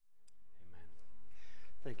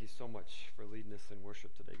Thank you so much for leading us in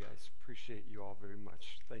worship today, guys. Appreciate you all very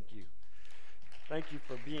much. Thank you. Thank you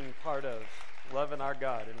for being part of loving our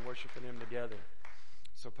God and worshiping Him together.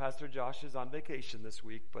 So Pastor Josh is on vacation this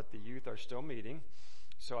week, but the youth are still meeting.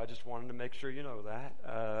 So I just wanted to make sure you know that.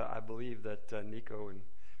 I believe that Nico and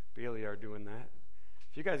Bailey are doing that.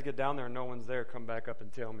 If you guys get down there and no one's there, come back up and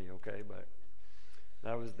tell me, okay? But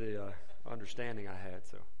that was the understanding I had.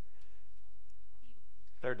 So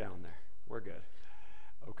they're down there. We're good.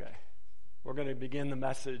 Okay. We're going to begin the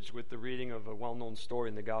message with the reading of a well-known story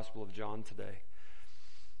in the Gospel of John today.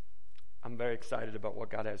 I'm very excited about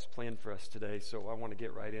what God has planned for us today, so I want to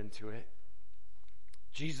get right into it.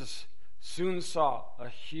 Jesus soon saw a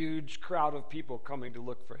huge crowd of people coming to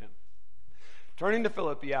look for him. Turning to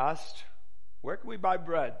Philip, he asked, "Where can we buy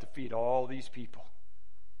bread to feed all these people?"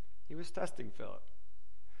 He was testing Philip.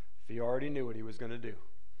 He already knew what he was going to do.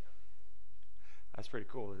 That's pretty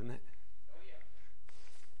cool, isn't it?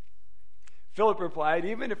 Philip replied,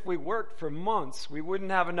 "Even if we worked for months, we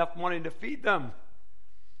wouldn't have enough money to feed them."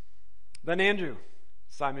 Then Andrew,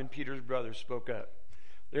 Simon Peter's brother, spoke up.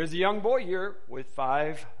 "There's a young boy here with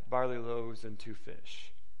 5 barley loaves and 2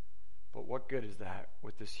 fish. But what good is that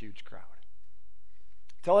with this huge crowd?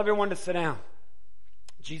 Tell everyone to sit down."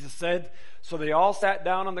 Jesus said, so they all sat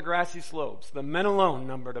down on the grassy slopes. The men alone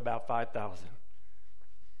numbered about 5,000.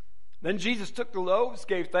 Then Jesus took the loaves,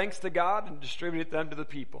 gave thanks to God, and distributed them to the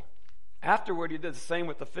people. Afterward, he did the same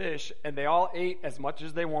with the fish, and they all ate as much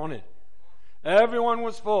as they wanted. Everyone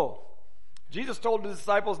was full. Jesus told the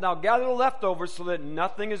disciples, "Now gather the leftovers so that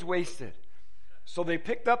nothing is wasted." So they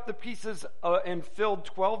picked up the pieces and filled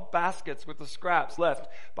 12 baskets with the scraps left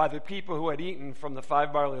by the people who had eaten from the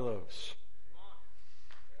 5 barley loaves.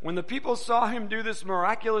 When the people saw him do this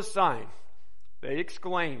miraculous sign, they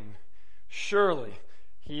exclaimed, "Surely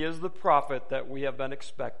he is the prophet that we have been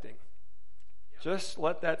expecting." Just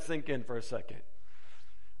let that sink in for a second.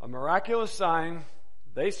 A miraculous sign,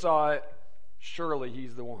 they saw it, surely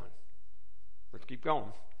he's the one. Let's keep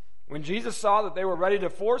going. When Jesus saw that they were ready to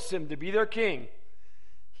force him to be their king,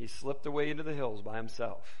 he slipped away into the hills by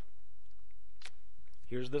himself.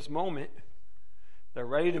 Here's this moment. They're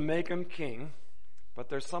ready to make him king, but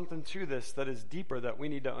there's something to this that is deeper that we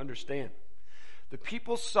need to understand. The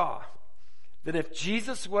people saw that if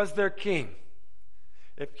Jesus was their king,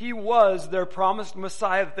 if he was their promised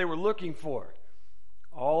Messiah that they were looking for,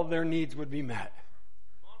 all of their needs would be met.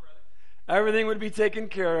 Everything would be taken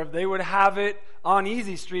care of. They would have it on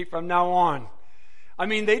Easy Street from now on. I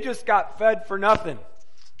mean, they just got fed for nothing.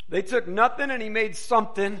 They took nothing and he made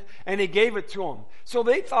something and he gave it to them. So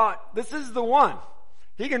they thought, this is the one.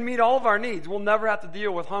 He can meet all of our needs. We'll never have to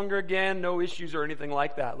deal with hunger again, no issues or anything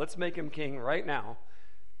like that. Let's make him king right now,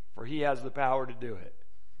 for he has the power to do it.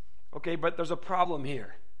 Okay, but there's a problem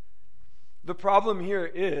here. The problem here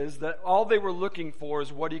is that all they were looking for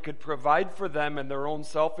is what he could provide for them and their own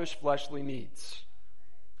selfish fleshly needs.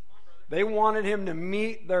 They wanted him to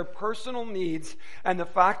meet their personal needs and the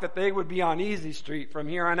fact that they would be on Easy Street from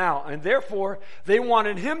here on out. And therefore, they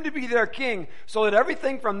wanted him to be their king so that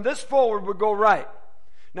everything from this forward would go right.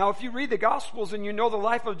 Now, if you read the Gospels and you know the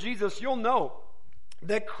life of Jesus, you'll know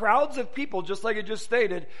that crowds of people, just like it just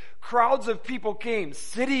stated, crowds of people came.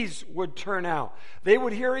 Cities would turn out. They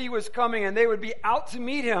would hear he was coming and they would be out to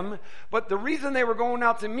meet him. But the reason they were going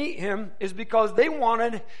out to meet him is because they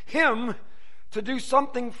wanted him to do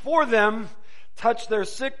something for them, touch their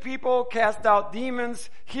sick people, cast out demons,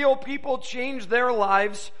 heal people, change their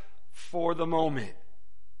lives for the moment.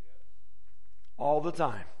 All the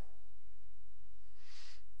time.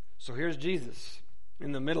 So here's Jesus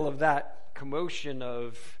in the middle of that commotion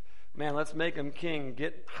of, man, let's make him king,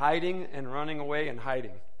 hiding and running away and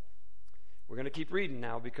hiding. We're going to keep reading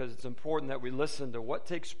now because it's important that we listen to what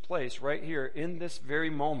takes place right here in this very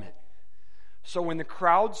moment. So when the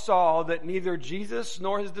crowd saw that neither Jesus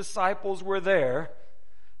nor his disciples were there,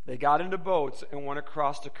 they got into boats and went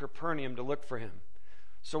across to Capernaum to look for him.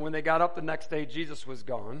 So when they got up the next day, Jesus was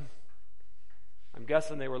gone. I'm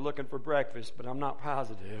guessing they were looking for breakfast, but I'm not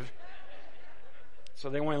positive. So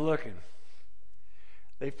they went looking.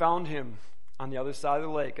 They found him on the other side of the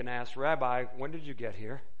lake and asked, "Rabbi, when did you get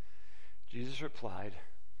here?" Jesus replied,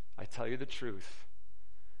 "I tell you the truth.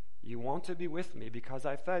 You want to be with me because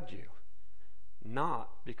I fed you,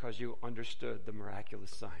 not because you understood the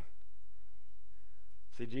miraculous sign."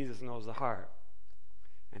 See, Jesus knows the heart.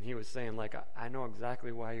 And he was saying, I know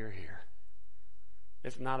exactly why you're here.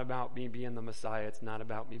 It's not about me being the Messiah. It's not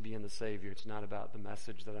about me being the Savior. It's not about the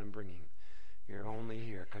message that I'm bringing. You're only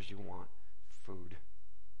here because you want food.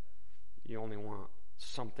 You only want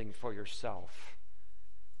something for yourself.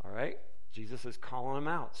 All right? Jesus is calling them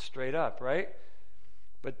out straight up, right?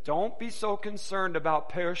 But don't be so concerned about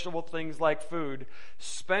perishable things like food.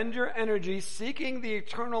 Spend your energy seeking the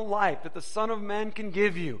eternal life that the Son of Man can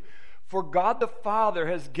give you. For God the Father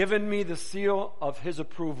has given me the seal of His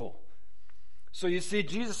approval. So you see,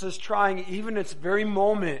 Jesus is trying, even at this very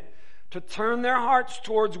moment, to turn their hearts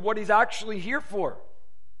towards what He's actually here for.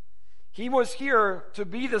 He was here to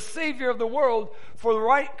be the Savior of the world,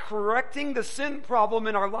 for correcting the sin problem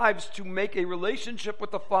in our lives, to make a relationship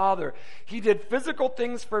with the Father. He did physical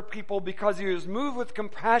things for people because He was moved with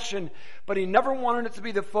compassion, but He never wanted it to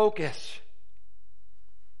be the focus.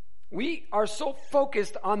 We are so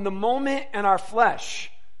focused on the moment and our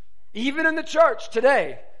flesh, even in the church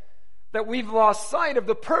today, that we've lost sight of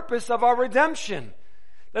the purpose of our redemption,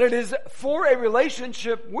 that it is for a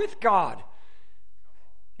relationship with God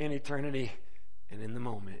in eternity and in the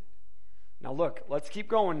moment. Now look, let's keep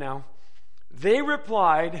going now. They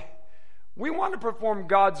replied, "We want to perform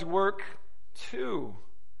God's work too.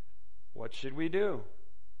 What should we do?"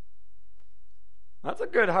 That's a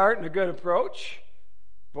good heart and a good approach.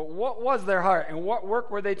 But what was their heart and what work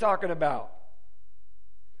were they talking about?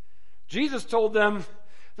 Jesus told them,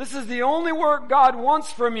 "This is the only work God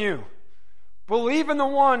wants from you. Believe in the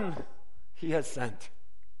one He has sent."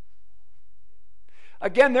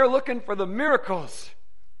 Again, they're looking for the miracles.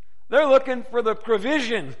 They're looking for the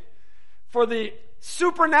provision, for the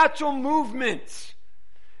supernatural movements.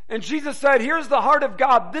 And Jesus said, here's the heart of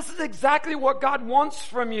God. This is exactly what God wants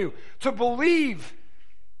from you, to believe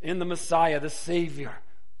in the Messiah, the Savior,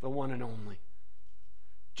 the one and only.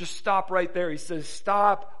 Just stop right there. He says,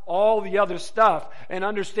 stop all the other stuff and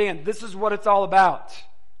understand this is what it's all about.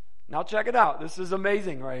 Now check it out. This is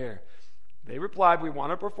amazing right here. They replied, "We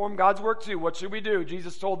want to perform God's work too. What should we do?"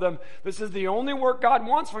 Jesus told them, "This is the only work God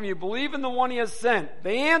wants from you. Believe in the one He has sent."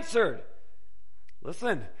 They answered,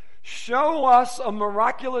 "Listen, show us a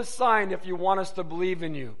miraculous sign if you want us to believe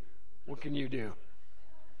in you. What can you do?"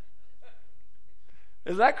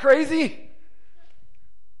 Is that crazy?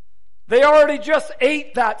 They already just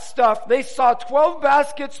ate that stuff. They saw 12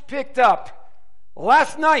 baskets picked up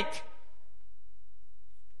last night.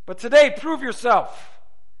 But today, prove yourself.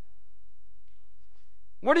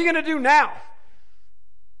 What are you going to do now?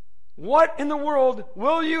 What in the world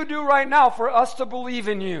will you do right now for us to believe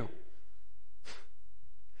in you?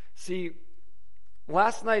 See,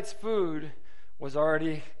 last night's food was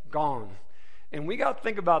already gone. And we got to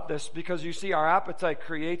think about this because you see, our appetite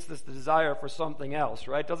creates this desire for something else,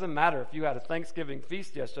 right? It doesn't matter if you had a Thanksgiving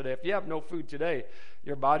feast yesterday. If you have no food today,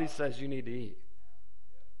 your body says you need to eat,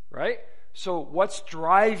 right? So what's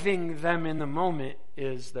driving them in the moment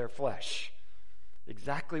is their flesh.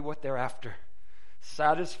 Exactly what they're after.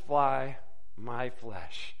 Satisfy my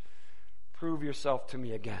flesh. Prove yourself to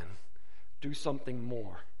me again. Do something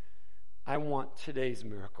more. I want today's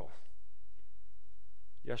miracle.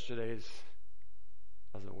 Yesterday's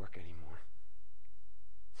doesn't work anymore.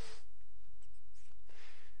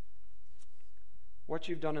 What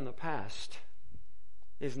you've done in the past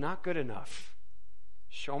is not good enough.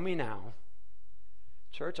 Show me now.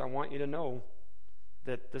 Church, I want you to know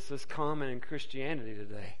that this is common in Christianity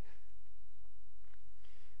today.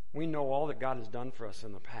 We know all that God has done for us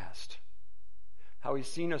in the past. How He's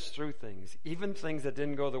seen us through things, even things that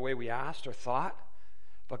didn't go the way we asked or thought,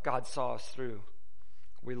 but God saw us through.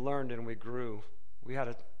 We learned and we grew. We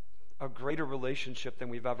had a greater relationship than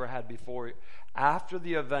we've ever had before after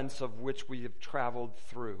the events of which we have traveled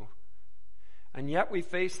through. And yet we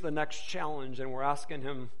face the next challenge and we're asking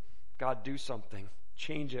Him, God, do something.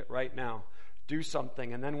 Change it right now. Do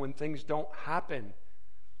something. And then when things don't happen,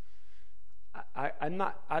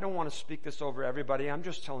 I don't want to speak this over everybody. I'm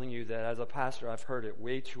just telling you that as a pastor, I've heard it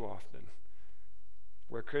way too often,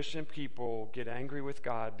 where Christian people get angry with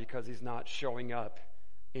God because He's not showing up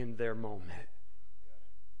in their moment.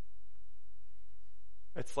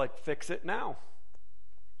 It's like, fix it now.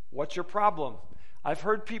 What's your problem? I've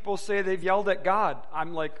heard people say they've yelled at God.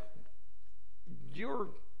 I'm like, you're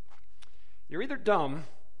either dumb.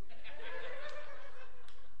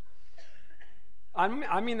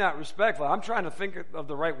 I mean that respectfully. I'm trying to think of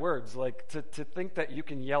the right words, like to think that you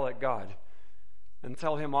can yell at God and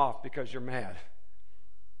tell Him off because you're mad,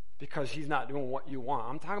 because He's not doing what you want.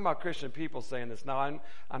 I'm talking about Christian people saying this. Now,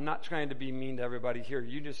 I'm not trying to be mean to everybody here.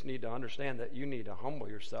 You just need to understand that you need to humble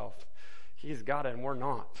yourself. He's got it and we're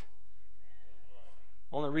not.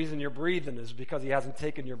 Only reason you're breathing is because He hasn't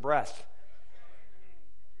taken your breath.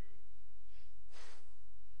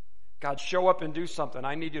 God, show up and do something.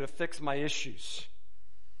 I need you to fix my issues.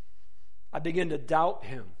 I begin to doubt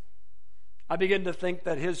Him. I begin to think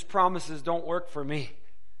that His promises don't work for me.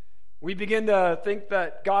 We begin to think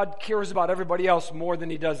that God cares about everybody else more than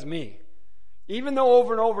He does me. Even though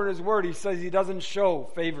over and over in his word he says he doesn't show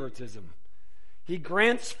favoritism. He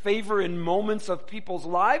grants favor in moments of people's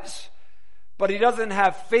lives, but he doesn't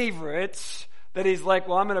have favorites that he's like,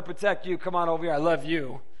 well, I'm going to protect you. Come on over here. I love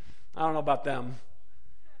you. I don't know about them.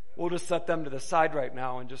 We'll just set them to the side right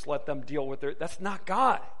now and just let them deal with that's not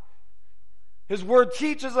God. His word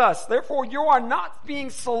teaches us, therefore you are not being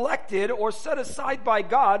selected or set aside by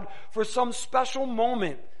God for some special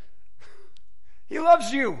moment. He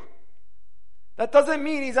loves you. That doesn't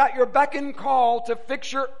mean he's at your beck and call to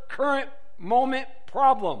fix your current moment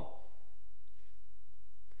problem.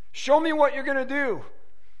 Show me what you're going to do.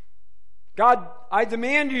 God, I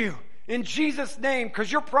demand you in Jesus' name,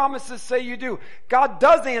 because your promises say you do. God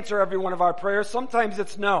does answer every one of our prayers. Sometimes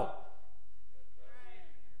it's no.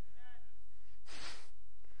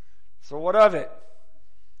 So what of it?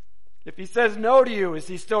 If he says no to you, is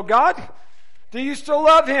he still God? Do you still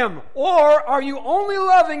love him? Or are you only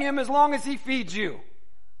loving him as long as he feeds you?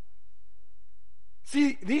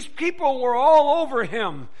 See, these people were all over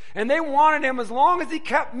him, and they wanted him as long as he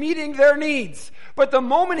kept meeting their needs. But the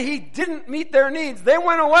moment he didn't meet their needs, they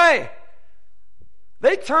went away.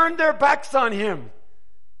 They turned their backs on him.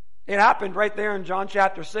 It happened right there in John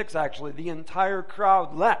chapter 6, actually. The entire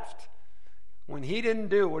crowd left when he didn't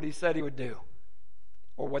do what he said he would do.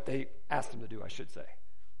 Or what they asked him to do, I should say.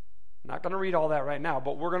 I'm not going to read all that right now,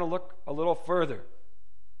 but we're going to look a little further.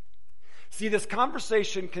 See, this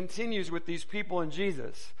conversation continues with these people and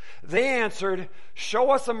Jesus. They answered, show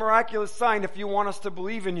us a miraculous sign if you want us to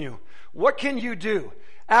believe in you. What can you do?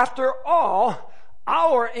 After all,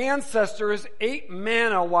 our ancestors ate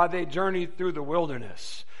manna while they journeyed through the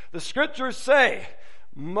wilderness. The scriptures say,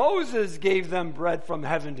 Moses gave them bread from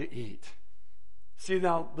heaven to eat. See,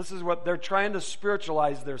 now, this is what they're trying to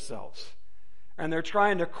spiritualize themselves. And they're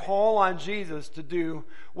trying to call on Jesus to do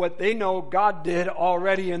what they know God did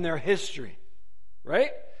already in their history.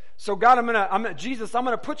 Right? So God, I'm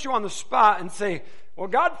going to put you on the spot and say, well,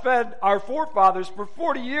 God fed our forefathers for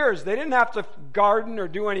 40 years. They didn't have to garden or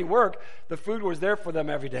do any work. The food was there for them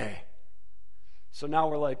every day. So now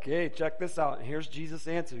we're like, hey, check this out. And here's Jesus'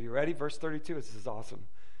 answer. You ready? Verse 32. This is awesome.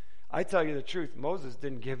 I tell you the truth. Moses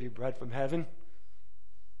didn't give you bread from heaven.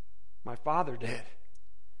 My Father did.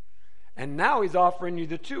 And now he's offering you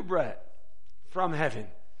the true bread from heaven.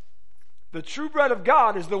 The true bread of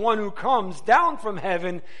God is the one who comes down from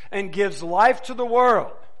heaven and gives life to the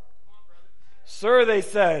world. Sir, they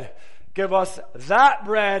said, give us that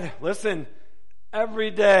bread, listen,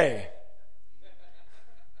 every day.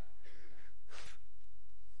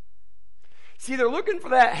 See, they're looking for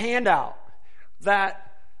that handout, that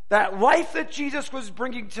life that Jesus was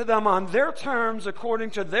bringing to them on their terms,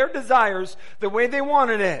 according to their desires, the way they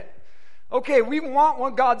wanted it. Okay, we want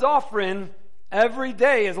what God's offering every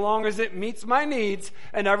day as long as it meets my needs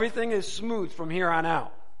and everything is smooth from here on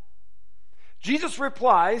out. Jesus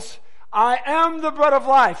replies, I am the bread of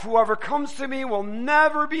life. Whoever comes to me will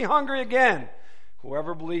never be hungry again.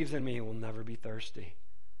 Whoever believes in me will never be thirsty.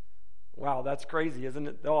 Wow, that's crazy, isn't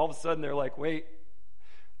it? All of a sudden they're like, wait,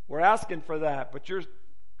 we're asking for that, but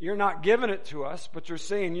you're not giving it to us, but you're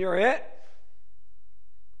saying you're it?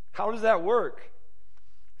 How does that work?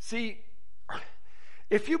 See,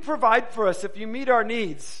 if you provide for us, if you meet our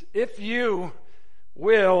needs, if you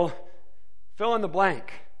will fill in the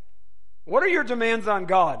blank, what are your demands on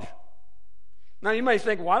God? Now you might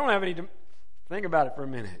think, well, I don't have any. Think about it for a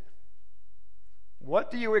minute.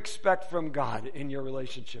 What do you expect from God in your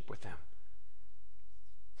relationship with Him?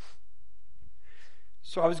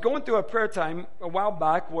 So I was going through a prayer time a while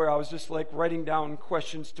back where I was just like writing down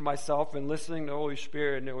questions to myself and listening to the Holy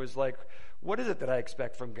Spirit, and it was like, what is it that I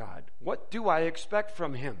expect from God? What do I expect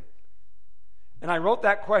from Him? And I wrote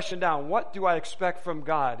that question down. What do I expect from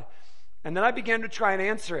God? And then I began to try and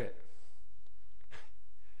answer it.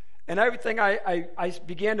 And everything I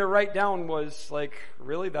began to write down was like,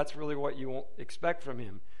 really? That's really what you won't expect from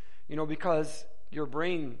Him? You know, because your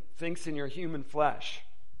brain thinks in your human flesh.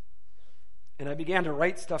 And I began to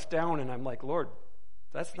write stuff down, and I'm like, Lord,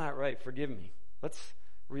 that's not right. Forgive me. Let's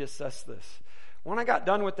reassess this. When I got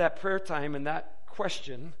done with that prayer time and that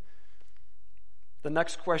question, the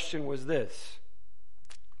next question was this.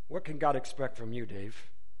 What can God expect from you, Dave?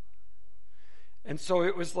 And so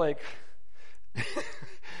it was like,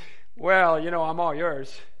 well, you know, I'm all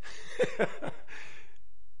yours.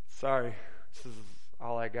 Sorry, this is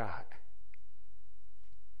all I got.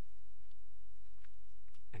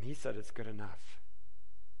 And He said it's good enough.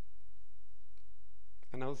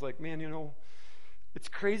 And I was like, man, you know, it's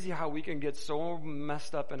crazy how we can get so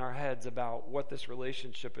messed up in our heads about what this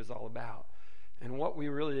relationship is all about and what we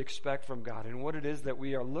really expect from God and what it is that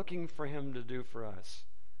we are looking for Him to do for us.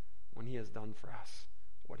 when he has done for us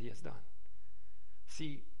what he has done.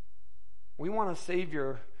 See, we want a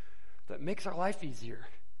Savior that makes our life easier.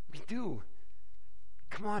 We do.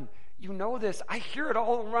 Come on, you know this. I hear it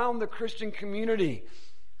all around the Christian community.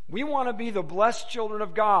 We want to be the blessed children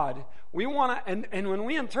of God. We want to, and when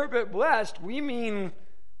we interpret blessed, we mean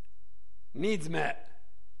needs met.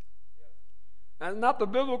 That's not the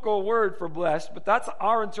biblical word for blessed, but that's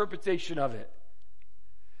our interpretation of it.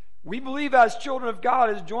 We believe as children of God,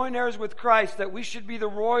 as joint heirs with Christ, that we should be the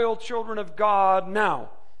royal children of God now.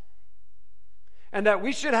 And that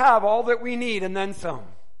we should have all that we need and then some.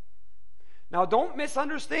 Now, don't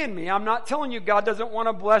misunderstand me. I'm not telling you God doesn't want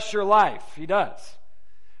to bless your life. He does.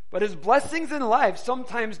 But his blessings in life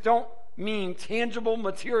sometimes don't mean tangible,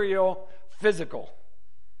 material, physical.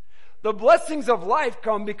 The blessings of life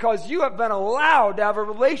come because you have been allowed to have a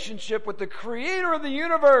relationship with the creator of the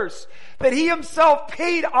universe, that he himself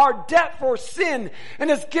paid our debt for sin and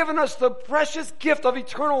has given us the precious gift of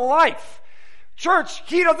eternal life. Church,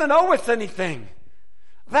 he doesn't owe us anything.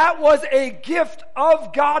 That was a gift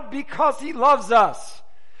of God because he loves us.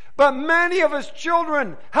 But many of his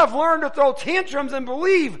children have learned to throw tantrums and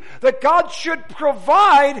believe that God should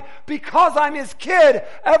provide, because I'm his kid,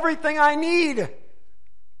 everything I need.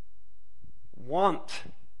 Want.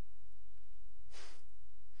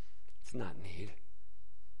 It's not need.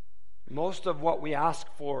 Most of what we ask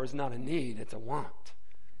for is not a need, it's a want.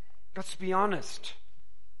 Let's be honest.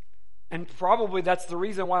 And probably that's the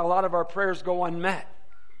reason why a lot of our prayers go unmet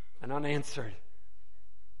and unanswered.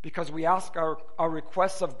 Because we ask our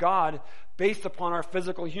requests of God based upon our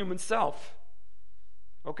physical human self.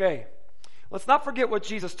 Okay, let's not forget what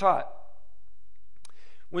Jesus taught.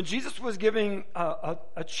 When Jesus was giving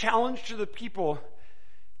a challenge to the people,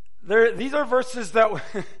 these are verses that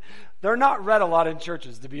they're not read a lot in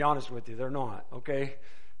churches, to be honest with you. They're not, okay?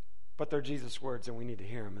 But they're Jesus' words, and we need to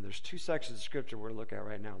hear them. And there's two sections of Scripture we're going to look at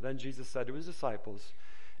right now. Then Jesus said to his disciples,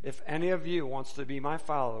 if any of you wants to be my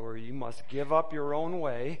follower, you must give up your own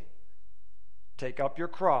way, take up your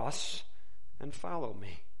cross, and follow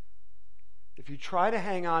me. If you try to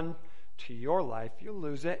hang on to your life, you'll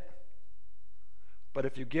lose it. But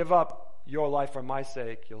if you give up your life for my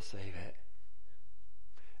sake, you'll save it.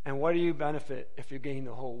 And what do you benefit if you gain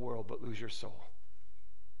the whole world but lose your soul?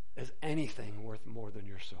 Is anything worth more than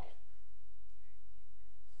your soul?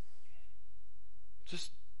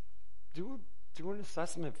 Just do an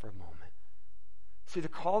assessment for a moment. See, the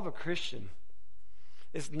call of a Christian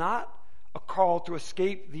is not a call to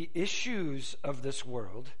escape the issues of this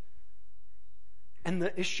world and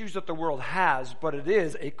the issues that the world has, but it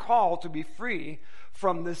is a call to be free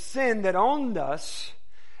from the sin that owned us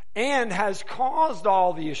and has caused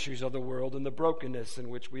all the issues of the world and the brokenness in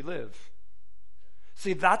which we live.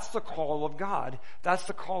 See, that's the call of God. That's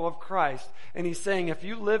the call of Christ. And he's saying if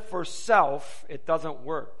you live for self, it doesn't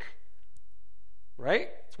work. Right?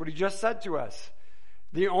 That's what he just said to us.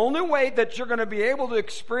 The only way that you're going to be able to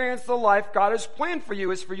experience the life God has planned for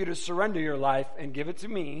you is for you to surrender your life and give it to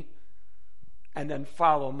me and then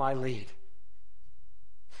follow my lead.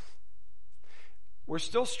 We're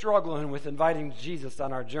still struggling with inviting Jesus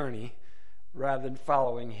on our journey rather than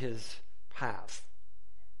following his path.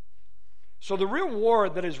 So the real war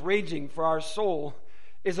that is raging for our soul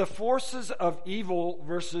is the forces of evil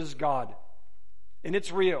versus God. And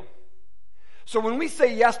it's real. So when we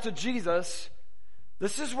say yes to Jesus,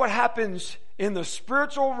 this is what happens in the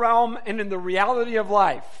spiritual realm and in the reality of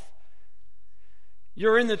life.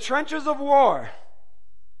 You're in the trenches of war.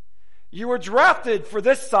 You were drafted for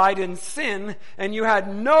this side in sin, and you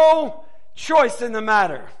had no choice in the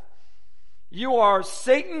matter. You are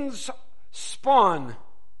Satan's spawn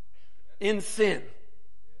in sin.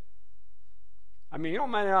 I mean, you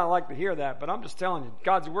might not like to hear that, but I'm just telling you,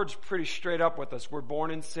 God's word's pretty straight up with us. We're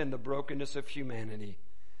born in sin, the brokenness of humanity.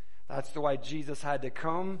 That's why Jesus had to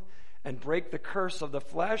come and break the curse of the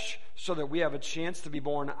flesh so that we have a chance to be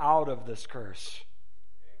born out of this curse.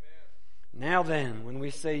 Amen. Now then, when we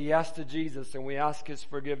say yes to Jesus and we ask his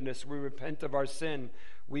forgiveness, we repent of our sin,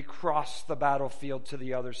 we cross the battlefield to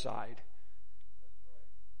the other side.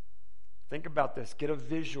 Think about this. Get a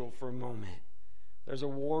visual for a moment. There's a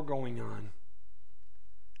war going on.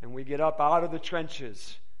 And we get up out of the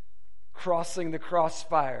trenches, crossing the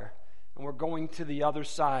crossfire, and we're going to the other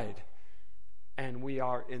side. And we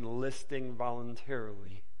are enlisting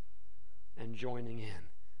voluntarily and joining in.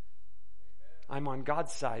 I'm on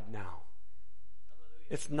God's side now.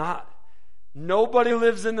 It's not. Nobody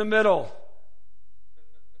lives in the middle.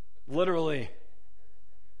 Literally.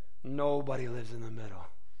 Nobody lives in the middle.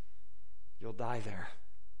 You'll die there.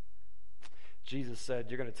 Jesus said,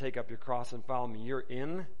 you're going to take up your cross and follow me. You're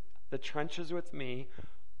in the trenches with me,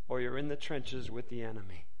 or you're in the trenches with the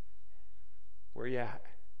enemy. Where you at?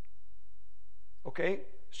 Okay?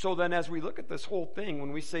 So then as we look at this whole thing,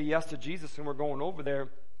 when we say yes to Jesus and we're going over there,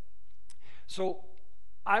 so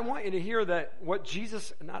I want you to hear that what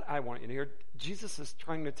Jesus is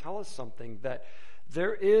trying to tell us something, that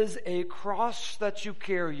there is a cross that you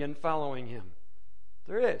carry in following him.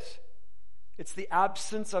 There is. It's the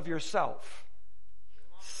absence of yourself.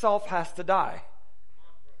 Self has to die.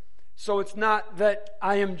 So it's not that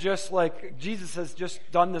I am just like, Jesus has just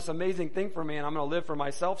done this amazing thing for me and I'm going to live for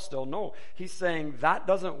myself still. No, he's saying that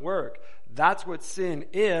doesn't work. That's what sin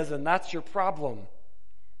is, and that's your problem.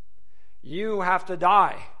 You have to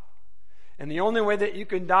die. And the only way that you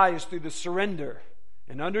can die is through the surrender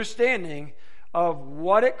and understanding of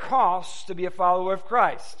what it costs to be a follower of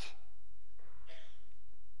Christ.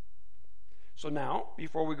 So now,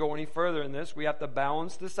 before we go any further in this, we have to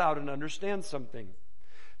balance this out and understand something.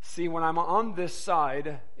 See, when I'm on this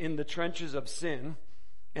side in the trenches of sin,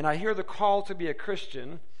 and I hear the call to be a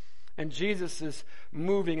Christian, and Jesus is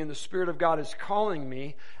moving and the Spirit of God is calling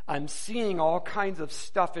me, I'm seeing all kinds of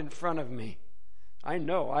stuff in front of me. I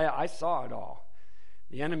know, I saw it all.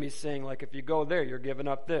 The enemy's saying, like, if you go there, you're giving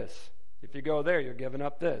up this. If you go there, you're giving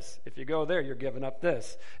up this. If you go there, you're giving up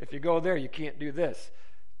this. If you go there, you can't do this.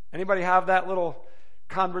 Anybody have that little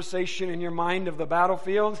conversation in your mind of the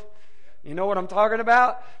battlefield? You know what I'm talking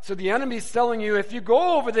about? So the enemy's telling you, if you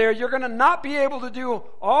go over there, you're going to not be able to do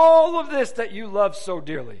all of this that you love so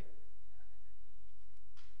dearly.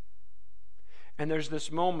 And there's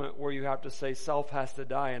this moment where you have to say, self has to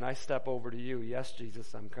die, and I step over to you. Yes,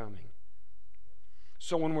 Jesus, I'm coming.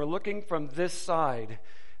 So when we're looking from this side,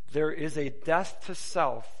 there is a death to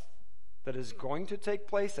self that is going to take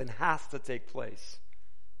place and has to take place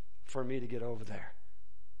for me to get over there.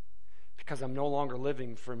 Because I'm no longer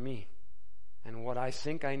living for me and what I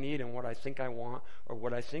think I need and what I think I want, or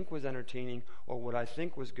what I think was entertaining, or what I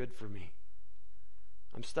think was good for me.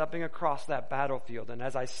 I'm stepping across that battlefield, and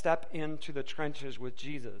as I step into the trenches with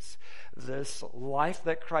Jesus, this life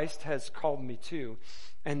that Christ has called me to,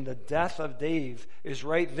 and the death of Dave is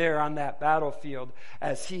right there on that battlefield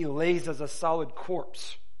as he lays as a solid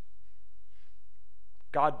corpse.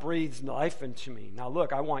 God breathes life into me. Now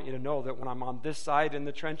look, I want you to know that when I'm on this side in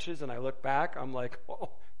the trenches and I look back, I'm like, oh,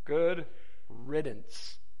 good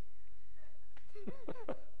riddance.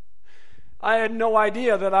 I had no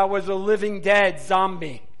idea that I was a living dead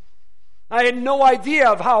zombie. I had no idea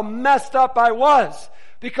of how messed up I was.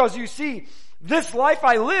 Because you see, this life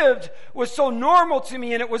I lived was so normal to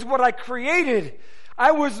me, and it was what I created.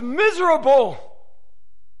 I was miserable.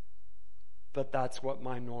 But that's what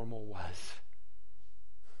my normal was.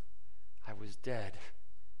 I was dead,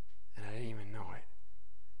 and I didn't even know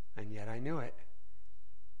it. And yet I knew it.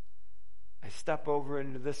 I step over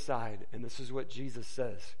into this side, and this is what Jesus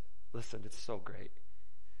says. Listen, it's so great.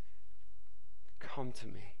 Come to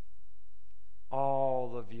me,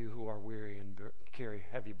 all of you who are weary and carry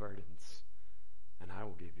heavy burdens, and I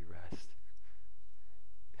will give you rest.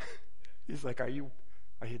 He's like, are you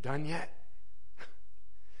done yet?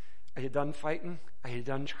 Are you done fighting? Are you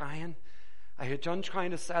done trying? Are you done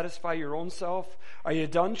trying to satisfy your own self? Are you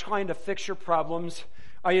done trying to fix your problems?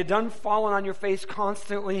 Are you done falling on your face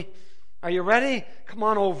constantly? Are you ready? Come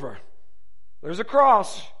on over. There's a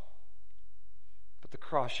cross. But the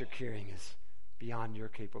cross you're carrying is beyond your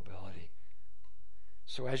capability.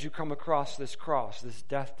 So as you come across this cross, this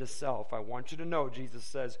death to self, I want you to know, Jesus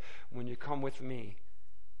says, when you come with me,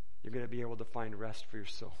 you're going to be able to find rest for your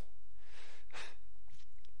soul.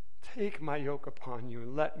 Take my yoke upon you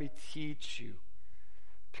and let me teach you.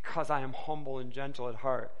 Because I am humble and gentle at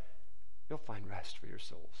heart, you'll find rest for your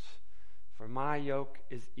souls. For my yoke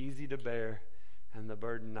is easy to bear, and the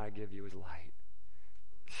burden I give you is light.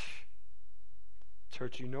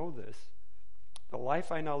 Church, you know this. The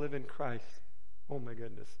life I now live in Christ, oh my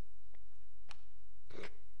goodness.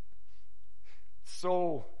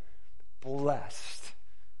 So blessed.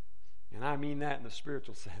 And I mean that in the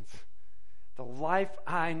spiritual sense. The life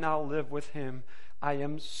I now live with him, I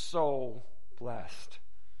am so blessed.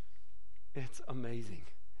 It's amazing.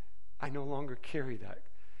 I no longer carry that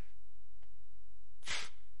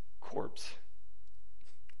corpse.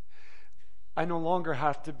 I no longer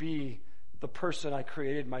have to be the person I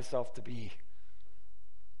created myself to be.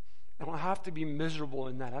 I don't have to be miserable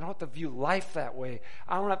in that. I don't have to view life that way.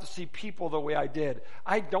 I don't have to see people the way I did.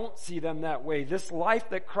 I don't see them that way. This life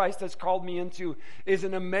that Christ has called me into is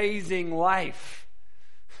an amazing life.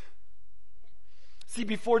 See,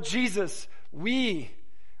 before Jesus, we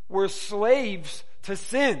were slaves to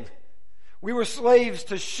sin. We were slaves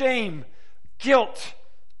to shame, guilt,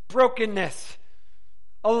 brokenness,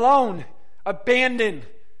 alone, abandoned,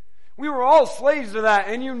 We were all slaves to that,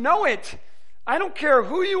 and you know it. I don't care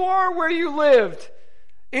who you are, where you lived.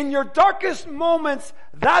 In your darkest moments,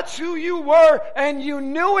 that's who you were, and you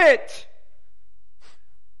knew it.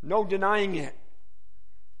 No denying it.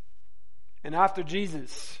 And after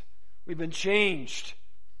Jesus, we've been changed.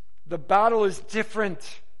 The battle is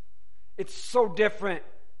different. It's so different.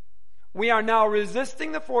 We are now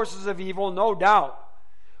resisting the forces of evil, no doubt.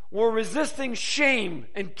 We're resisting shame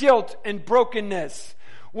and guilt and brokenness.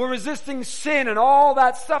 We're resisting sin and all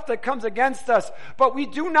that stuff that comes against us. But we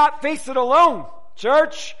do not face it alone,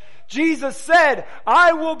 church. Jesus said,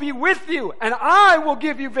 I will be with you and I will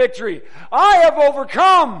give you victory. I have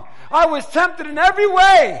overcome. I was tempted in every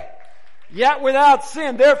way, yet without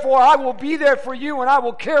sin. Therefore, I will be there for you and I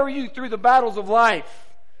will carry you through the battles of life.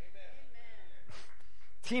 Amen.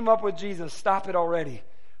 Team up with Jesus. Stop it already.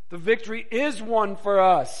 The victory is won for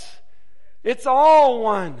us. It's all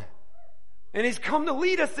won. And He's come to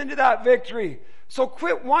lead us into that victory. So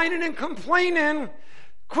quit whining and complaining.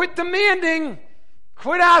 Quit demanding.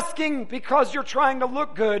 Quit asking because you're trying to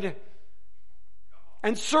look good.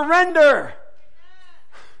 And surrender.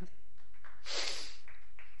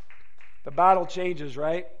 The battle changes,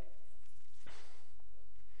 right?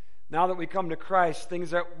 Now that we come to Christ,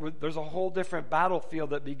 there's a whole different battlefield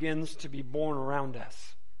that begins to be born around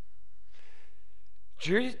us.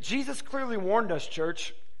 Jesus clearly warned us,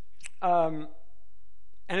 church, and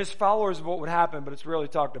His followers of what would happen, but it's rarely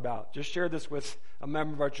talked about. Just shared this with a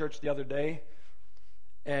member of our church the other day,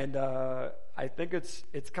 and I think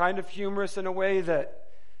it's kind of humorous in a way that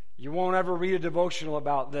you won't ever read a devotional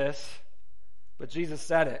about this, but Jesus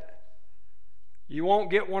said it. You won't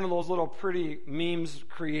get one of those little pretty memes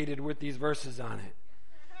created with these verses on it.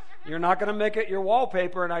 You're not going to make it your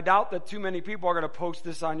wallpaper, and I doubt that too many people are going to post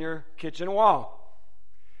this on your kitchen wall.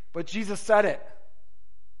 But Jesus said it.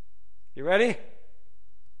 You ready?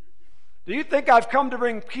 Do you think I've come to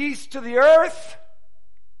bring peace to the earth?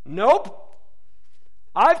 Nope.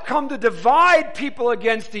 I've come to divide people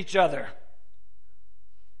against each other.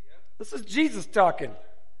 This is Jesus talking.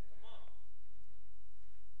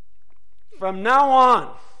 From now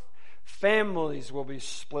on, families will be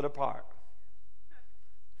split apart.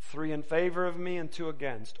 3 in favor of me and 2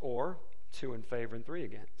 against, or 2 in favor and 3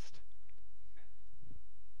 against.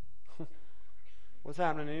 What's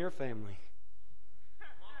happening in your family?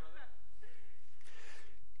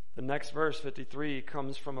 The next verse, 53,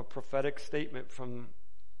 comes from a prophetic statement from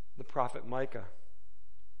the prophet Micah.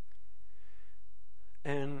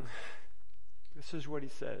 And this is what he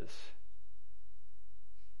says.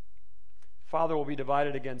 Father will be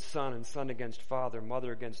divided against son, and son against father,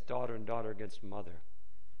 mother against daughter, and daughter against mother.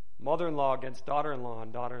 Mother-in-law against daughter-in-law,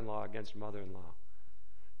 and daughter-in-law against mother-in-law.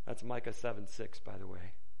 That's Micah 7:6, by the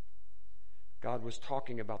way. God was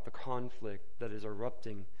talking about the conflict that is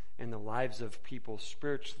erupting in the lives of people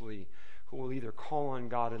spiritually who will either call on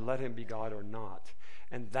God and let Him be God or not.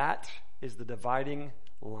 And that is the dividing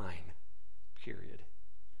line, period.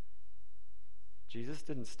 Jesus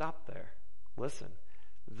didn't stop there. Listen.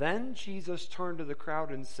 Then Jesus turned to the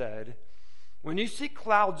crowd and said, when you see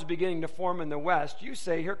clouds beginning to form in the west, you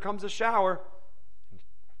say, here comes a shower.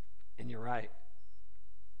 And you're right.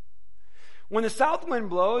 When the south wind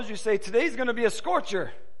blows, you say, today's going to be a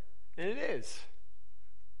scorcher. And it is.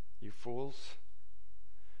 You fools.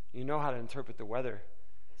 You know how to interpret the weather.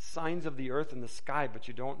 Signs of the earth and the sky, but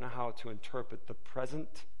you don't know how to interpret the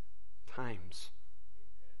present times.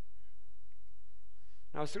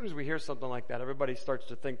 Now, as soon as we hear something like that, everybody starts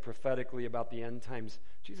to think prophetically about the end times.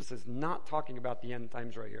 Jesus is not talking about the end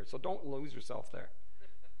times right here, so don't lose yourself there.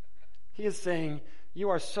 He is saying, you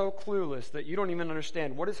are so clueless that you don't even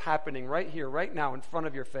understand what is happening right here, right now, in front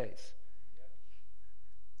of your face.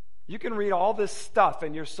 You can read all this stuff,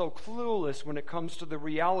 and you're so clueless when it comes to the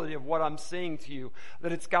reality of what I'm saying to you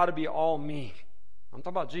that it's got to be all me. I'm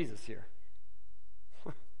talking about Jesus here.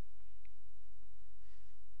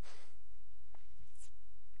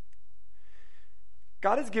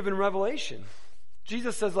 God has given revelation.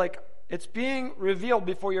 Jesus says, it's being revealed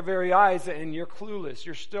before your very eyes, and you're clueless.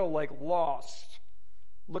 You're still lost,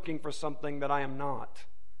 looking for something that I am not,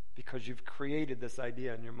 because you've created this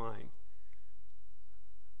idea in your mind.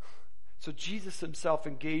 So Jesus Himself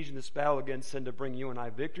engaged in this battle against sin to bring you and I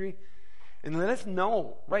victory. And let us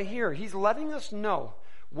know, right here, He's letting us know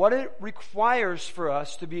what it requires for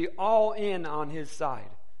us to be all in on His side.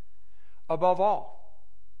 Above all.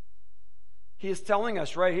 He is telling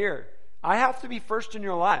us right here, I have to be first in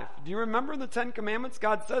your life. Do you remember the 10 Commandments?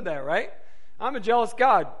 God said that, right? I'm a jealous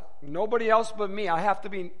God. Nobody else but me. I have to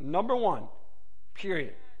be number one,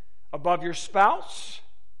 period. Above your spouse,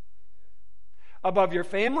 above your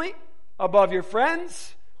family, above your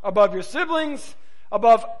friends, above your siblings,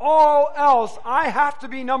 above all else. I have to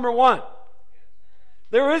be number one.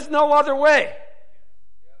 There is no other way.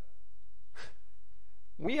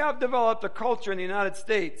 We have developed a culture in the United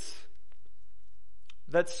States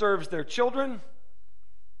that serves their children,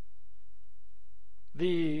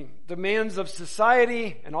 the demands of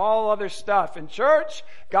society, and all other stuff. In church,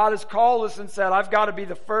 God has called us and said, I've got to be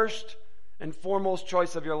the first and foremost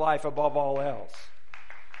choice of your life above all else.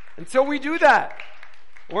 Until we do that,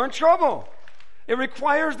 we're in trouble. It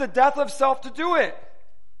requires the death of self to do it.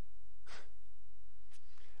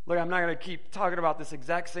 Look, I'm not going to keep talking about this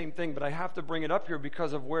exact same thing, but I have to bring it up here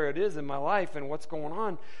because of where it is in my life and what's going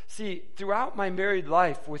on. See, throughout my married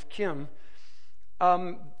life with Kim,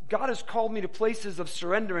 God has called me to places of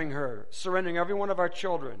surrendering her, surrendering every one of our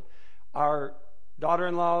children, our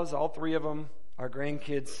daughter-in-laws, all three of them, our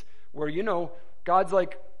grandkids, where, God's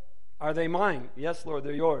like, are they mine? Yes, Lord,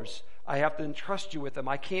 they're yours. I have to entrust you with them.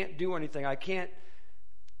 I can't do anything. I can't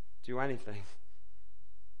do anything.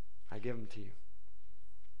 I give them to you.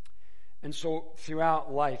 And so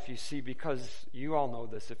throughout life, you see, because you all know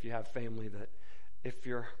this if you have family, that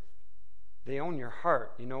they own your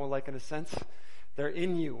heart, like in a sense, they're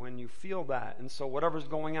in you and you feel that. And so whatever's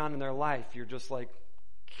going on in their life, you're just like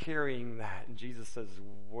carrying that. And Jesus says,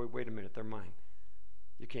 wait a minute, they're mine.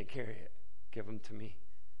 You can't carry it. Give them to me.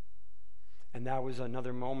 And that was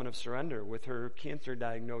another moment of surrender with her cancer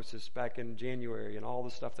diagnosis back in January and all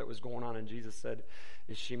the stuff that was going on. And Jesus said,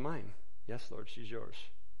 is she mine? Yes, Lord, she's yours.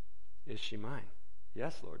 Is she mine?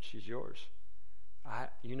 Yes, Lord, she's yours. I've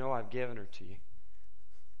given her to you.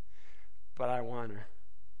 But I want her.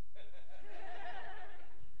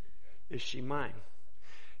 Is she mine?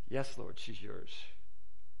 Yes, Lord, she's yours.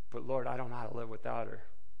 But Lord, I don't know how to live without her.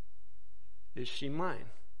 Is she mine?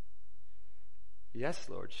 Yes,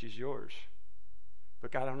 Lord, she's yours.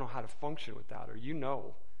 But God, I don't know how to function without her. You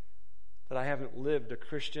know that I haven't lived a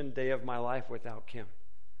Christian day of my life without Kim.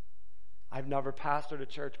 I've never pastored a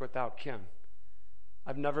church without Kim.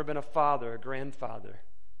 I've never been a father, a grandfather.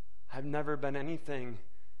 I've never been anything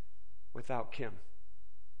without Kim.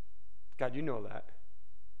 God, you know that.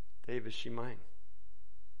 Dave, is she mine?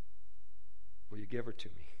 Will you give her to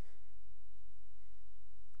me?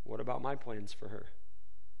 What about my plans for her?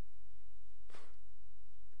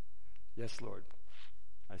 Yes, Lord,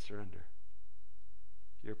 I surrender.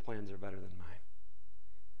 Your plans are better than mine.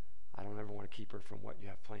 I don't ever want to keep her from what you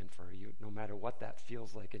have planned for her, no matter what that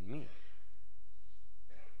feels like in me.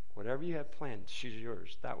 Whatever you have planned, she's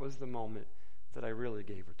yours. That was the moment that I really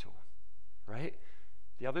gave her to him, right?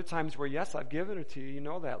 The other times were, yes, I've given her to you, you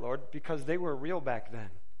know that, Lord, because they were real back then.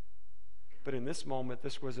 But in this moment,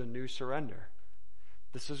 this was a new surrender.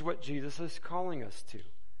 This is what Jesus is calling us to.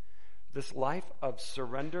 This life of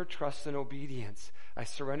surrender, trust, and obedience. I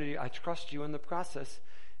surrender to you. I trust you in the process.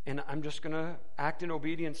 And I'm just going to act in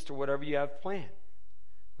obedience to whatever you have planned.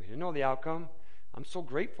 We didn't know the outcome. I'm so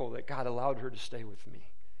grateful that God allowed her to stay with me.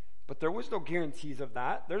 But there was no guarantees of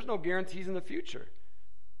that. There's no guarantees in the future.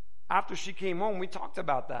 After she came home, we talked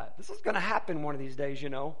about that. This is going to happen one of these days,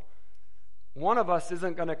 One of us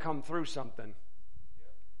isn't going to come through something.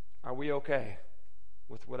 Are we okay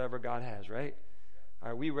with whatever God has, right?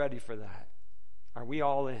 Are we ready for that? Are we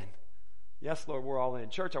all in? Yes, Lord, we're all in.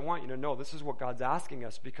 Church, I want you to know this is what God's asking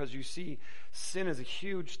us, because you see, sin is a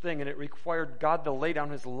huge thing, and it required God to lay down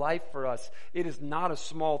his life for us. It is not a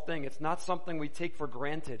small thing. It's not something we take for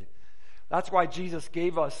granted. That's why Jesus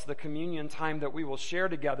gave us the communion time that we will share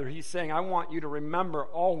together. He's saying, I want you to remember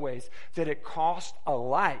always that it cost a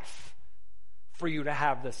life for you to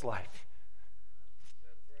have this life.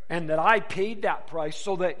 And that I paid that price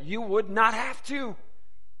so that you would not have to.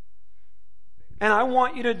 And I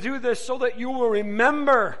want you to do this so that you will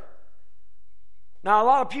remember. Now, a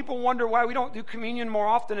lot of people wonder why we don't do communion more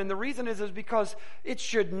often, and the reason is because it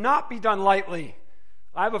should not be done lightly.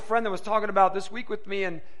 I have a friend that was talking about this week with me,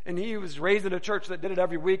 and he was raised in a church that did it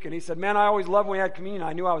every week, and he said, man, I always loved when we had communion.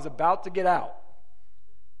 I knew I was about to get out.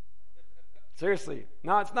 Seriously.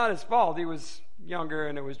 No, it's not his fault. He was younger,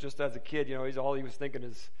 and it was just as a kid, all he was thinking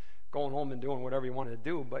is going home and doing whatever he wanted to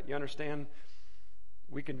do. But you understand,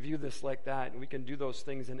 we can view this like that, and we can do those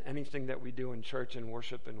things in anything that we do in church and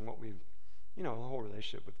worship and what we, the whole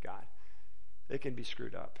relationship with God. They can be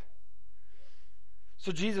screwed up.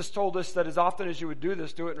 So Jesus told us that as often as you would do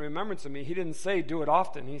this, do it in remembrance of me. He didn't say do it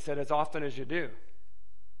often. He said as often as you do.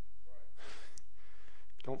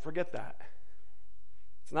 Don't forget that.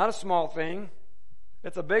 It's not a small thing.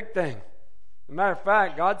 It's a big thing. As a matter of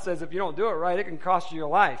fact, God says if you don't do it right, it can cost you your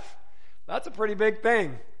life. That's a pretty big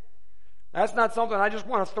thing. That's not something I just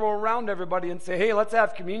want to throw around everybody and say, hey, let's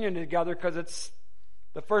have communion together because it's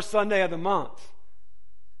the first Sunday of the month.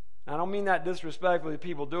 I don't mean that disrespectfully.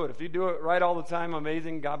 People do it. If you do it right all the time,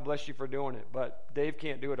 amazing. God bless you for doing it. But Dave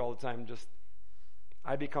can't do it all the time.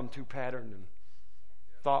 I become too patterned and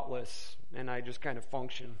thoughtless, and I just kind of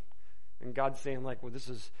function. And God's saying, like, well, this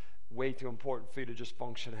is way too important for you to just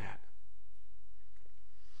function at.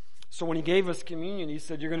 So when he gave us communion, he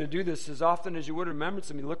said, you're going to do this as often as you would remember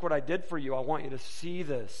to me. Look what I did for you. I want you to see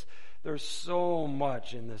this. There's so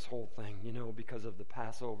much in this whole thing, because of the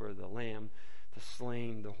Passover, the lamb, the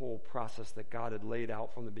slain, the whole process that God had laid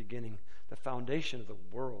out from the beginning, the foundation of the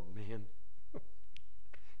world, man.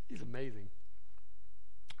 He's amazing.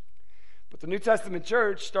 But the New Testament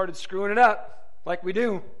church started screwing it up, like we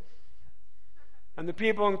do. And the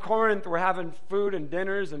people in Corinth were having food and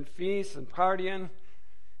dinners and feasts and partying.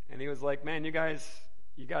 And he was like, man, you guys,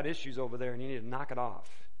 you got issues over there and you need to knock it off.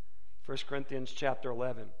 1 Corinthians chapter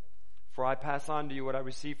 11. For I pass on to you what I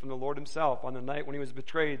received from the Lord himself. On the night when he was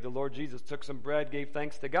betrayed, the Lord Jesus took some bread, gave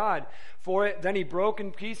thanks to God for it. Then he broke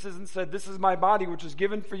in pieces and said, this is my body, which is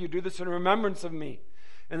given for you. Do this in remembrance of me.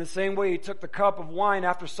 In the same way, he took the cup of wine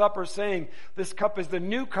after supper, saying, this cup is the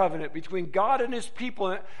new covenant between God and his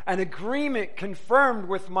people, an agreement confirmed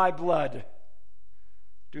with my blood.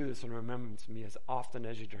 Do this in remembrance of me as often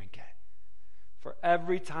as you drink it. For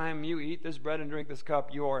every time you eat this bread and drink this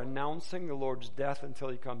cup, you are announcing the Lord's death until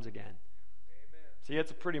he comes again. Amen. See,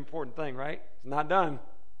 it's a pretty important thing, right? It's not done.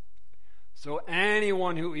 So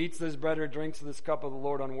anyone who eats this bread or drinks this cup of the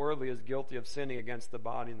Lord unworthily is guilty of sinning against the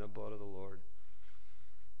body and the blood of the Lord.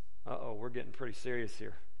 We're getting pretty serious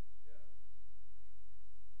here.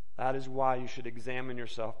 Yeah. That is why you should examine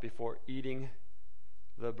yourself before eating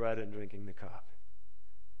the bread and drinking the cup.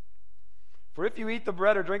 For if you eat the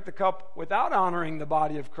bread or drink the cup without honoring the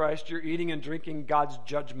body of Christ, you're eating and drinking God's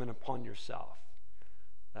judgment upon yourself.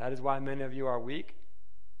 That is why many of you are weak,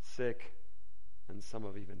 sick, and some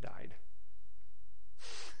have even died.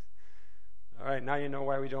 All right, now you know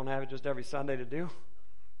why we don't have it just every Sunday to do.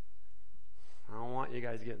 I don't want you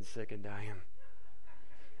guys getting sick and dying.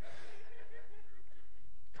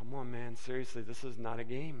 Come on, man. Seriously, this is not a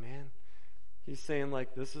game, man. He's saying,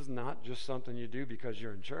 like, this is not just something you do because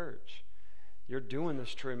you're in church. You're doing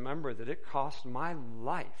this to remember that it cost my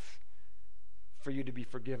life for you to be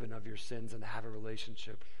forgiven of your sins and have a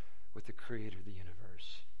relationship with the Creator of the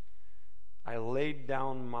universe. I laid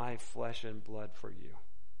down my flesh and blood for you.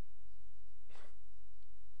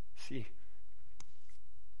 See,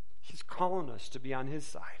 he's calling us to be on his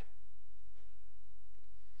side.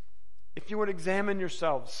 If you would examine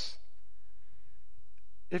yourselves,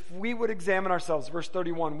 if we would examine ourselves, verse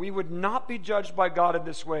 31, we would not be judged by God in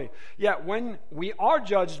this way. Yet when we are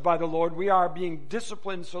judged by the Lord, we are being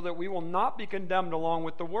disciplined so that we will not be condemned along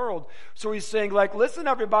with the world. So he's saying, like, listen,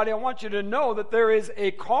 everybody, I want you to know that there is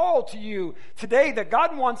a call to you today that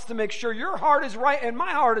God wants to make sure your heart is right and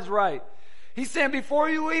my heart is right. He's saying before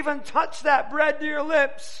you even touch that bread to your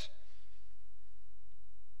lips,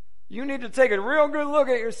 you need to take a real good look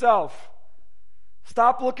at yourself.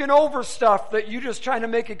 Stop looking over stuff that you're just trying to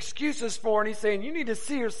make excuses for. And he's saying, you need to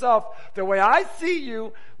see yourself the way I see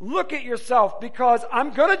you. Look at yourself because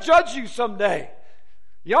I'm going to judge you someday.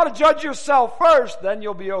 You ought to judge yourself first, then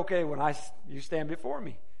you'll be okay when you stand before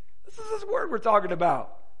me. This is his word we're talking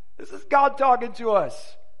about. This is God talking to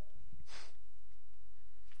us.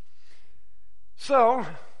 So,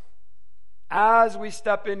 as we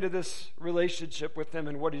step into this relationship with him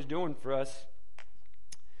and what he's doing for us,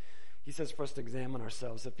 he says for us to examine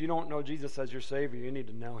ourselves. If you don't know Jesus as your Savior, you need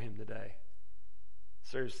to know him today.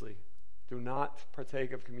 Seriously, do not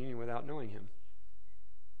partake of communion without knowing him.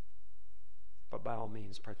 But by all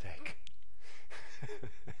means, partake.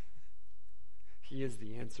 He is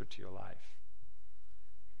the answer to your life.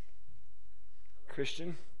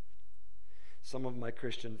 Christian, some of my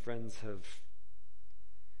Christian friends have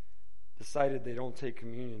decided they don't take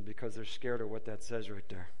communion because they're scared of what that says right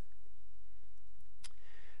there.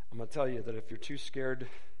 I'm going to tell you that if you're too scared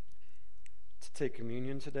to take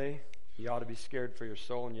communion today, you ought to be scared for your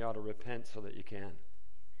soul and you ought to repent so that you can.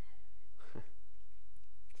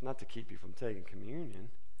 It's not to keep you from taking communion.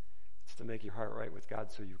 It's to make your heart right with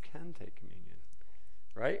God so you can take communion.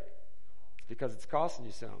 Right? It's because it's costing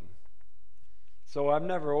you something. So I've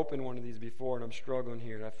never opened one of these before and I'm struggling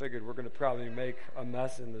here. And I figured we're going to probably make a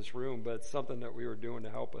mess in this room, but it's something that we were doing to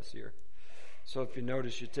help us here. So if you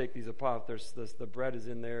notice, you take these apart. The bread is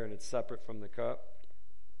in there and it's separate from the cup.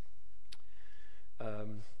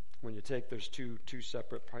 When you take, there's two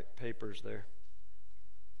separate papers there.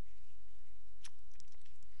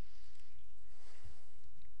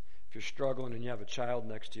 If you're struggling and you have a child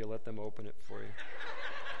next to you, let them open it for you.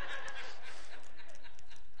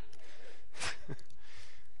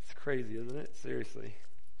 It's crazy, isn't it? Seriously.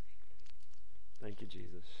 Thank you,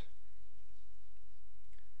 Jesus.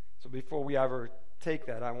 So before we ever take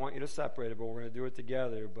that, I want you to separate it, but we're going to do it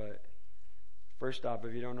together. But first off,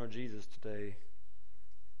 if you don't know Jesus today,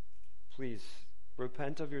 please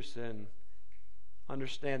repent of your sin.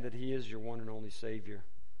 Understand that he is your one and only Savior,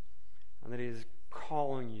 and that he is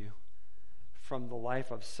calling you from the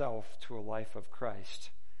life of self to a life of Christ.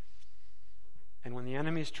 And when the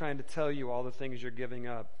enemy is trying to tell you all the things you're giving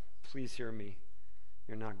up, please hear me.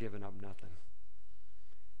 You're not giving up nothing.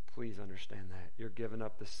 Please understand that. You're giving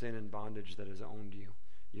up the sin and bondage that has owned you.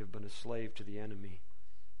 You've been a slave to the enemy.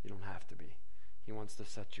 You don't have to be. He wants to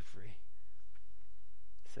set you free.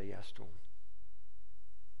 Say yes to him.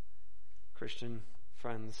 Christian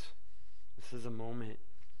friends, this is a moment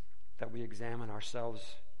that we examine ourselves.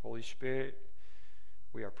 Holy Spirit,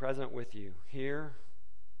 we are present with you here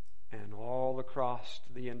and all across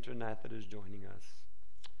the internet that is joining us.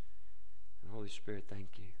 And Holy Spirit, thank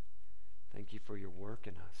you. Thank you for your work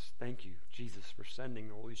in us. Thank you, Jesus, for sending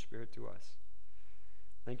the Holy Spirit to us.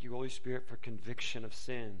 Thank you, Holy Spirit, for conviction of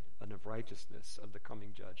sin and of righteousness of the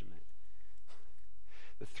coming judgment.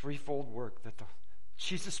 The threefold work that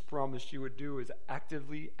Jesus promised you would do is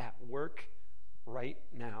actively at work right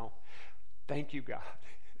now. Thank you, God.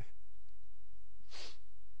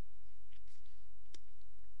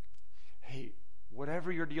 Hey, whatever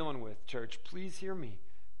you're dealing with, church, please hear me.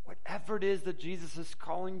 Whatever it is that Jesus is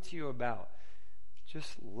calling to you about,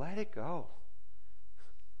 just let it go.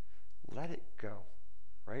 Let it go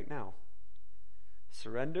right now.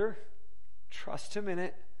 Surrender, trust him in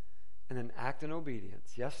it, and then act in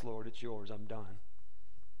obedience. Yes, Lord, it's yours. I'm done.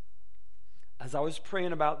 As I was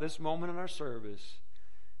praying about this moment in our service,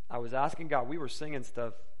 I was asking God, we were singing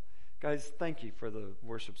stuff. Guys, thank you for the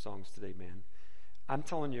worship songs today, man. I'm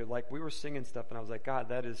telling you, like, we were singing stuff, and I was like, God,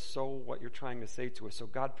 that is so what you're trying to say to us. So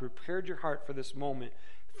God prepared your heart for this moment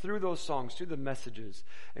through those songs, through the messages.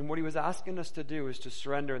 And what he was asking us to do is to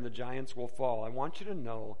surrender, and the giants will fall. I want you to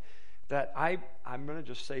know that I'm going to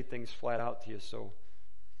just say things flat out to you. So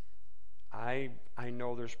I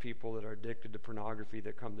know there's people that are addicted to pornography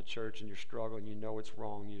that come to church, and you're struggling. You know it's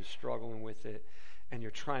wrong. You're struggling with it. And you're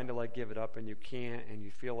trying to give it up and you can't, and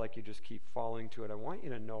you feel like you just keep falling to it. I want you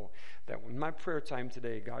to know that when my prayer time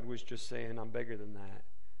today, God was just saying, I'm bigger than that.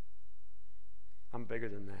 I'm bigger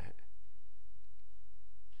than that.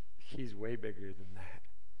 He's way bigger than that.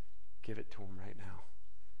 Give it to him right now.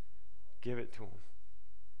 Give it to him.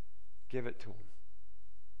 Give it to him.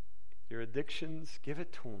 Your addictions, give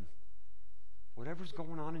it to him. Whatever's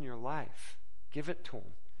going on in your life, give it to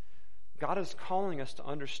him. God is calling us to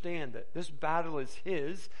understand that this battle is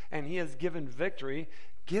his, and he has given victory.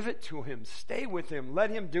 Give it to him. Stay with him.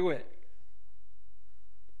 Let him do it.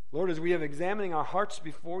 Lord, as we have examining our hearts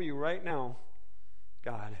before you right now,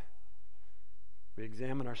 God, we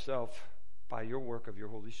examine ourselves by your work of your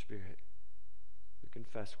Holy Spirit. We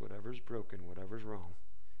confess whatever's broken, whatever's wrong,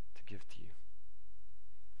 to give to you.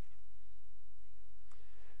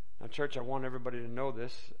 Now, church, I want everybody to know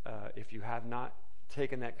this. If you have not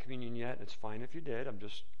taken that communion yet, it's fine if you did. I'm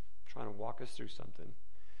just trying to walk us through something.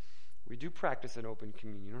 We do practice an open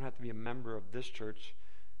communion. You don't have to be a member of this church.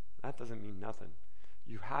 That doesn't mean nothing.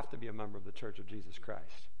 You have to be a member of the Church of Jesus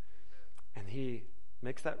Christ. And he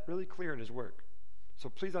makes that really clear in his work. So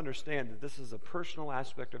please understand that this is a personal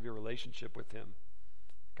aspect of your relationship with him.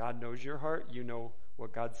 God knows your heart. You know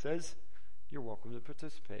what God says. You're welcome to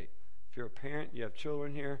participate. If you're a parent, you have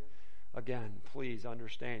children here, again, please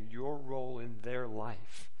understand your role in their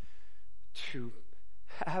life to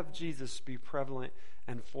have Jesus be prevalent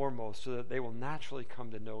and foremost so that they will naturally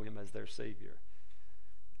come to know him as their Savior.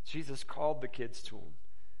 Jesus called the kids to him.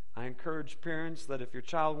 I encourage parents that if your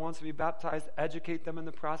child wants to be baptized, educate them in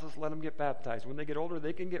the process, let them get baptized. When they get older,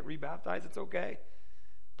 they can get rebaptized. It's okay.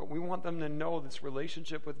 But we want them to know this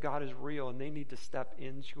relationship with God is real, and they need to step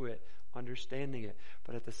into it, understanding it.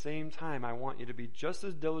 But at the same time, I want you to be just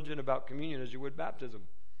as diligent about communion as you would baptism.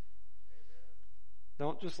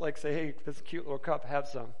 Amen. Don't just say, hey, this cute little cup, have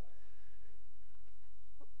some.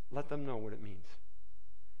 Let them know what it means.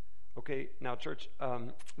 Okay, now church,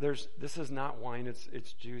 this is not wine,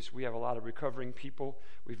 it's juice. We have a lot of recovering people.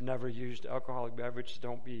 We've never used alcoholic beverage.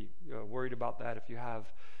 Don't be worried about that if you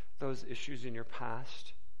have those issues in your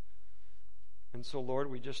past. And so, Lord,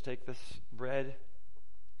 we just take this bread,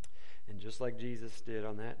 and just like Jesus did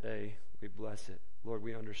on that day, we bless it. Lord,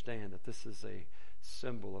 we understand that this is a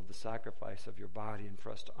symbol of the sacrifice of your body, and for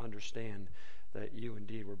us to understand that you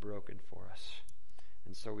indeed were broken for us.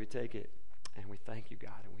 And so we take it, and we thank you,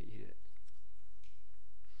 God, and we eat it.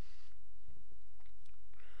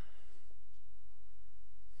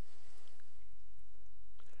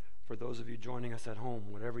 For those of you joining us at home,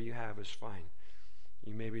 whatever you have is fine.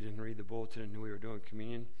 You maybe didn't read the bulletin and knew we were doing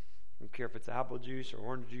communion. I don't care if it's apple juice or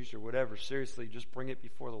orange juice or whatever. Seriously, just bring it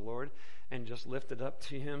before the Lord and just lift it up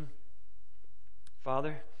to Him.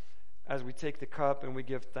 Father, as we take the cup and we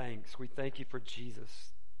give thanks, we thank you for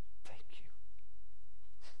Jesus. Thank you.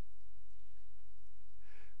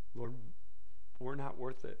 Lord, we're not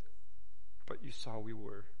worth it, but you saw we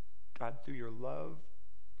were. God, through your love,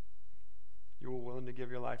 you were willing to give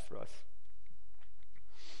your life for us.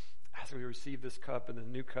 As we receive this cup in the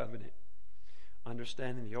new covenant,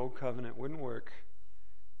 understanding the old covenant wouldn't work,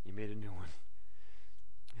 you made a new one.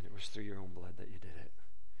 And it was through your own blood that you did it.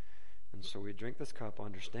 And so we drink this cup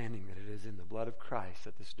understanding that it is in the blood of Christ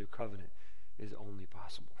that this new covenant is only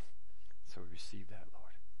possible. So we receive that,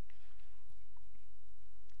 Lord.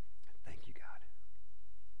 Thank you, God.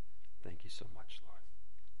 Thank you so much, Lord.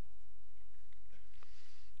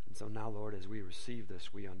 And so now, Lord, as we receive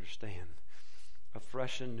this, we understand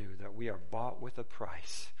afresh and new that we are bought with a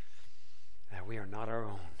price, that we are not our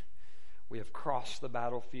own. We have crossed the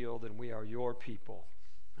battlefield and we are your people,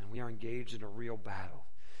 and we are engaged in a real battle.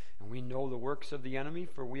 And we know the works of the enemy,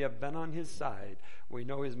 for we have been on his side. We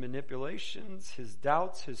know his manipulations, his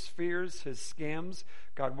doubts, his fears, his scams.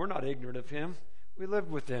 God, we're not ignorant of him. We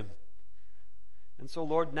lived with him. And so,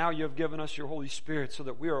 Lord, now you have given us your Holy Spirit so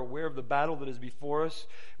that we are aware of the battle that is before us.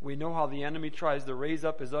 We know how the enemy tries to raise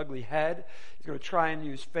up his ugly head. He's going to try and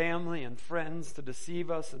use family and friends to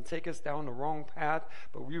deceive us and take us down the wrong path.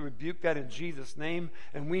 But we rebuke that in Jesus' name.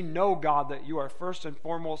 And we know, God, that you are first and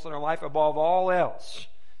foremost in our life above all else.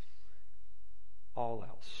 All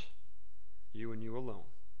else. You and you alone.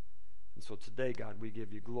 And so today, God, we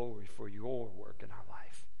give you glory for your work in our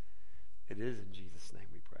life. It is in Jesus' name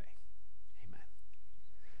we pray.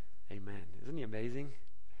 Amen. Isn't he amazing?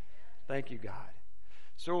 Thank you, God.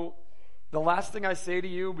 So the last thing I say to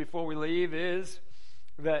you before we leave is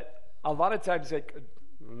that a lot of times, like,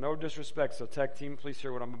 no disrespect, so tech team, please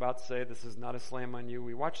hear what I'm about to say. This is not a slam on you.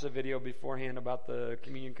 We watched the video beforehand about the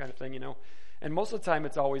communion kind of thing, you know, and most of the time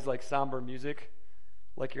it's always like somber music,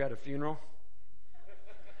 like you're at a funeral.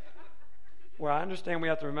 Well, I understand we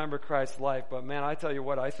have to remember Christ's life, but man, I tell you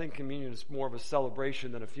what, I think communion is more of a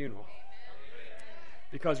celebration than a funeral.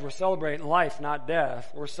 Because we're celebrating life, not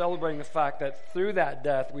death. We're celebrating the fact that through that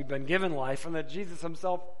death we've been given life and that Jesus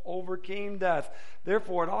himself overcame death.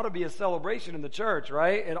 Therefore, it ought to be a celebration in the church,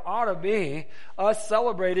 right? It ought to be us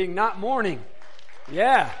celebrating, not mourning.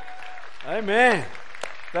 Yeah. Amen.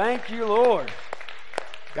 Thank you, Lord.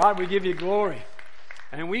 God, we give you glory.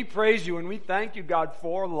 And we praise you and we thank you, God,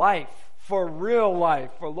 for life, for real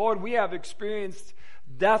life. For, Lord, we have experienced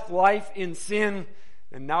death, life in sin,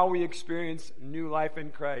 and now we experience new life in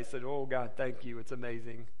Christ. And oh God, thank you. It's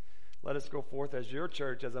amazing. Let us go forth as your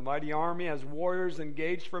church, as a mighty army, as warriors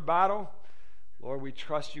engaged for battle. Lord, we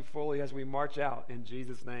trust you fully as we march out in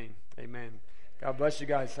Jesus' name. Amen. God bless you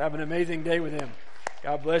guys. Have an amazing day with him.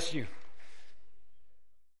 God bless you.